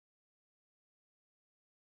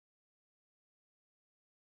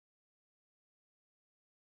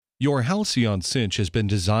Your Halcyon cinch has been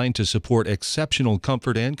designed to support exceptional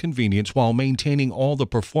comfort and convenience while maintaining all the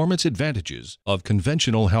performance advantages of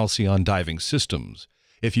conventional Halcyon diving systems.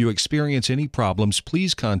 If you experience any problems,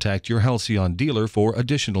 please contact your Halcyon dealer for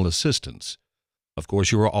additional assistance. Of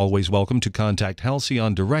course, you are always welcome to contact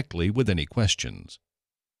Halcyon directly with any questions.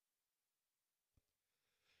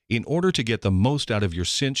 In order to get the most out of your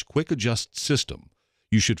cinch quick adjust system,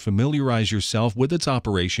 you should familiarize yourself with its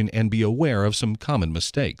operation and be aware of some common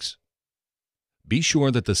mistakes. Be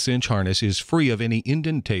sure that the cinch harness is free of any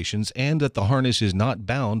indentations and that the harness is not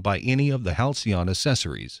bound by any of the Halcyon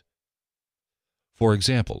accessories. For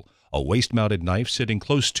example, a waist-mounted knife sitting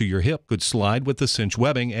close to your hip could slide with the cinch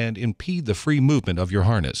webbing and impede the free movement of your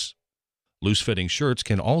harness. Loose-fitting shirts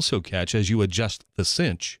can also catch as you adjust the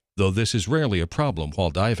cinch, though this is rarely a problem while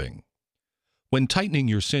diving. When tightening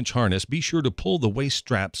your cinch harness, be sure to pull the waist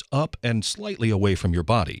straps up and slightly away from your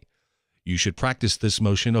body. You should practice this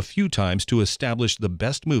motion a few times to establish the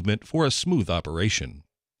best movement for a smooth operation.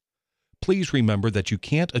 Please remember that you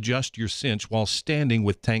can't adjust your cinch while standing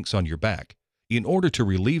with tanks on your back. In order to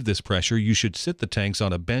relieve this pressure, you should sit the tanks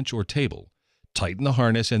on a bench or table, tighten the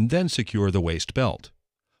harness, and then secure the waist belt.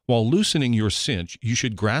 While loosening your cinch, you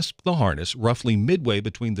should grasp the harness roughly midway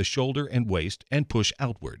between the shoulder and waist and push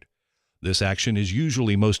outward. This action is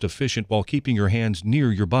usually most efficient while keeping your hands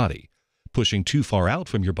near your body. Pushing too far out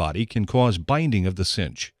from your body can cause binding of the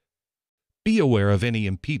cinch. Be aware of any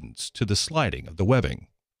impedance to the sliding of the webbing.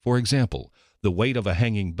 For example, the weight of a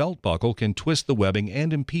hanging belt buckle can twist the webbing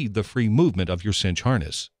and impede the free movement of your cinch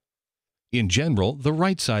harness. In general, the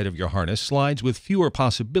right side of your harness slides with fewer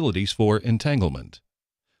possibilities for entanglement.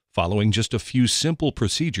 Following just a few simple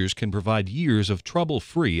procedures can provide years of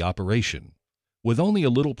trouble-free operation. With only a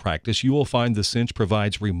little practice, you will find the cinch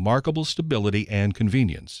provides remarkable stability and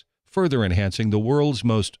convenience, further enhancing the world's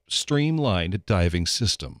most streamlined diving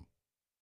system.